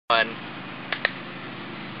One.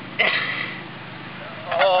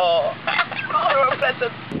 Oh,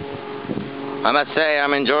 I must say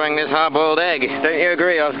I'm enjoying this hard-boiled egg. Don't you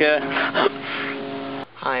agree, Oscar?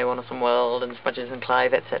 Hi, one of some world and Smudges and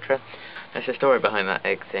Clive, etc. There's a story behind that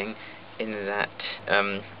egg thing, in that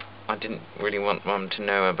I didn't really want Mum to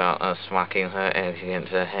know about us whacking her eggs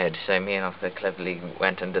against her head, so me and Oscar cleverly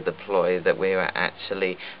went under the ploy that we were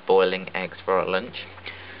actually boiling eggs for our lunch.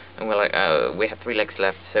 And we're like, we had 3 legs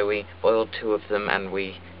left, so we boiled 2 of them and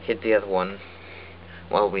we hid the other one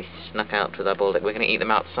while we snuck out with our boiled egg. We're going to eat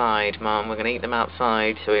them outside, Mum, we're going to eat them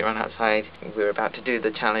outside. So we ran outside. We were about to do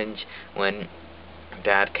the challenge when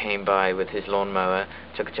Dad came by with his lawnmower.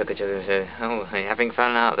 Chugga chugga chugga. Said, "Oh, are you having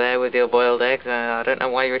fun out there with your boiled eggs? I don't know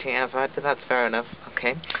why you're eating outside, but that's fair enough."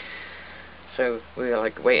 Okay. So we were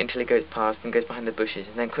like, wait until he goes past and goes behind the bushes,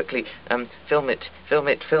 and then quickly film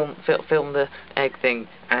the egg thing,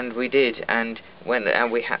 and we did. And when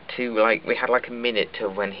we had like a minute to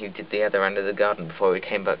when he did the other end of the garden before we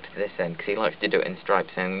came back to this end, because he likes to do it in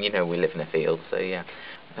stripes, and you know we live in a field, so yeah.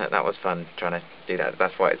 That was fun, trying to do that.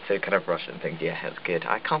 That's why it's so kind of Russian thing. Yeah, that's good.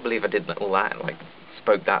 I can't believe I did all that and like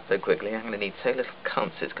spoke that so quickly. I'm going to need so little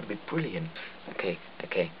cunts, it's going to be brilliant. Okay.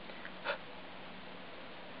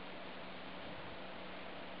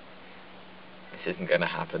 This isn't going to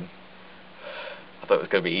happen. I thought it was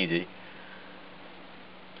going to be easy.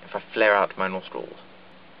 If I flare out my nostrils.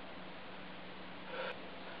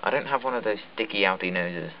 I don't have one of those sticky outy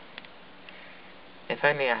noses. If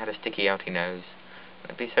only I had a sticky outy nose.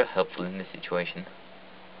 It'd be so helpful in this situation.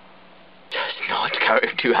 Just not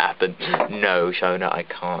going to happen. No, Shona, I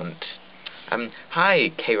can't. Hi,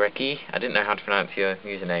 K-Reki. I didn't know how to pronounce your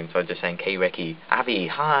username, so I was just saying K-Reki. Avi,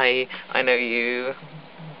 hi, I know you.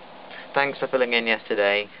 Thanks for filling in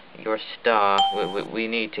yesterday. You're a star. We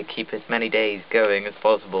need to keep as many days going as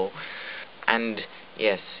possible. And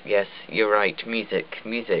yes, you're right. Music.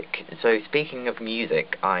 So speaking of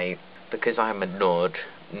music, because I'm a nerd,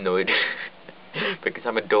 because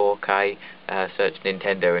I'm a dork, I searched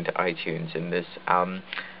Nintendo into iTunes, and this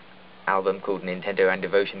album called Nintendo and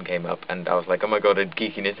Devotion came up, and I was like, oh my god, a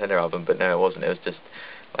geeky Nintendo album, but no, it wasn't. It was just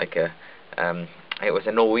like it was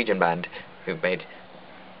a Norwegian band who made.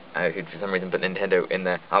 Who for some reason put Nintendo in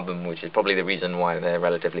their album, which is probably the reason why they're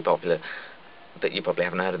relatively popular, but you probably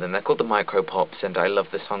haven't heard of them. They're called the Micro Pops, and I love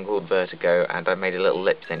the song called Vertigo, and I made a little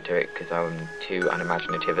lip sync to it because I'm too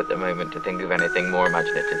unimaginative at the moment to think of anything more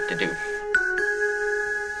imaginative to do.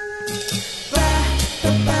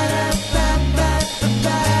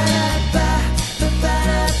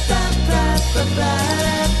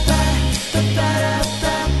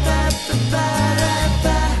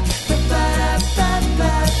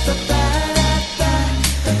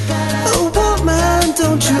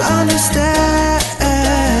 Don't you understand?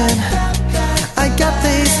 I got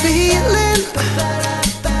this feeling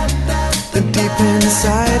deep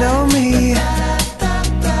inside of me,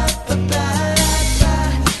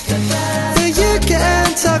 but you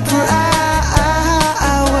can talk for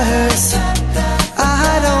hours.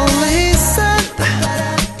 I don't listen,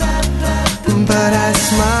 but I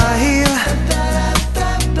smile.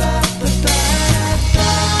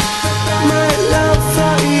 My love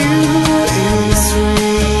for you is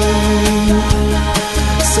real,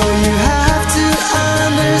 so you have to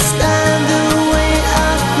understand the way I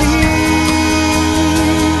feel.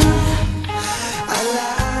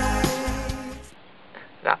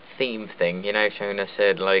 That theme thing, you know, Shona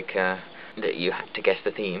said like that you had to guess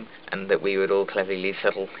the theme, and that we would all cleverly leave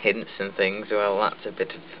subtle hints and things. Well, that's a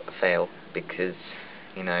bit of a fail, because,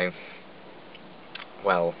 you know,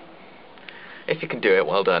 well, if you can do it,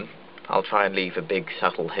 well done. I'll try and leave a big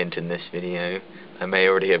subtle hint in this video. I may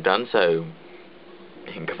already have done so.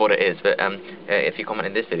 Think of what it is, but if you comment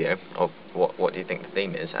in this video of what do you think the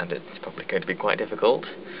theme is, and it's probably going to be quite difficult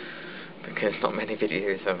because not many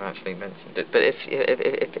videos have actually mentioned it. But if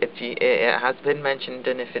it has been mentioned,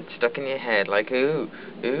 and if it's stuck in your head, like ooh,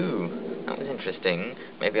 that was interesting.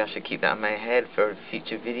 Maybe I should keep that in my head for a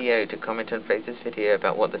future video to comment on Fraser's video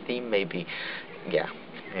about what the theme may be. Yeah,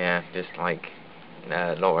 just like.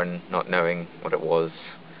 Lauren not knowing what it was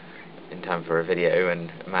in time for a video,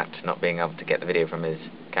 and Matt not being able to get the video from his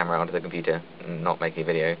camera onto the computer and not making a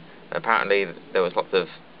video. Apparently there was lots of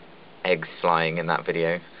eggs flying in that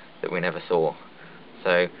video that we never saw,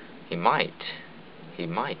 so he might be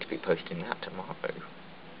posting that tomorrow.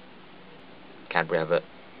 Cadbury advert.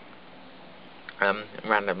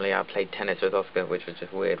 Randomly I played tennis with Oscar, which was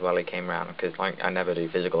just weird while he came round, because like I never do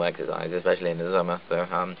physical exercise, especially in the summer, so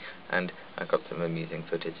and I got some amusing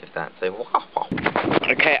footage of that, so wow.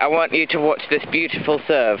 Okay, I want you to watch this beautiful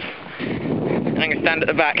serve. I'm going to stand at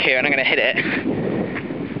the back here and I'm going to hit it.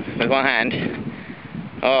 with one hand.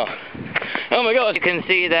 Oh. Oh my god! You can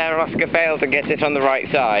see there Oscar failed to get it on the right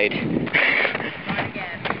side.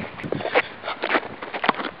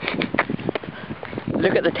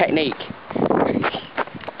 Look at the technique.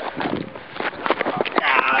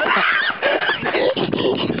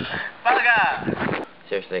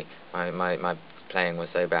 Seriously, my playing was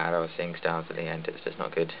so bad, I was seeing stars at the end, it's just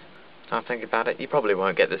not good. I think about it, you probably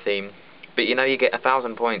won't get the theme. But you know, you get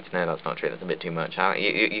 1,000 points. No, that's not true, that's a bit too much.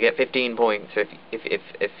 You get 15 points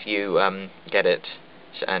if you get it,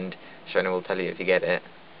 and Shona will tell you if you get it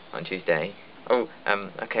on Tuesday. Oh,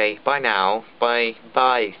 okay, bye now. Bye.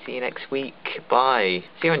 See you next week. Bye.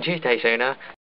 See you on Tuesday, Shona.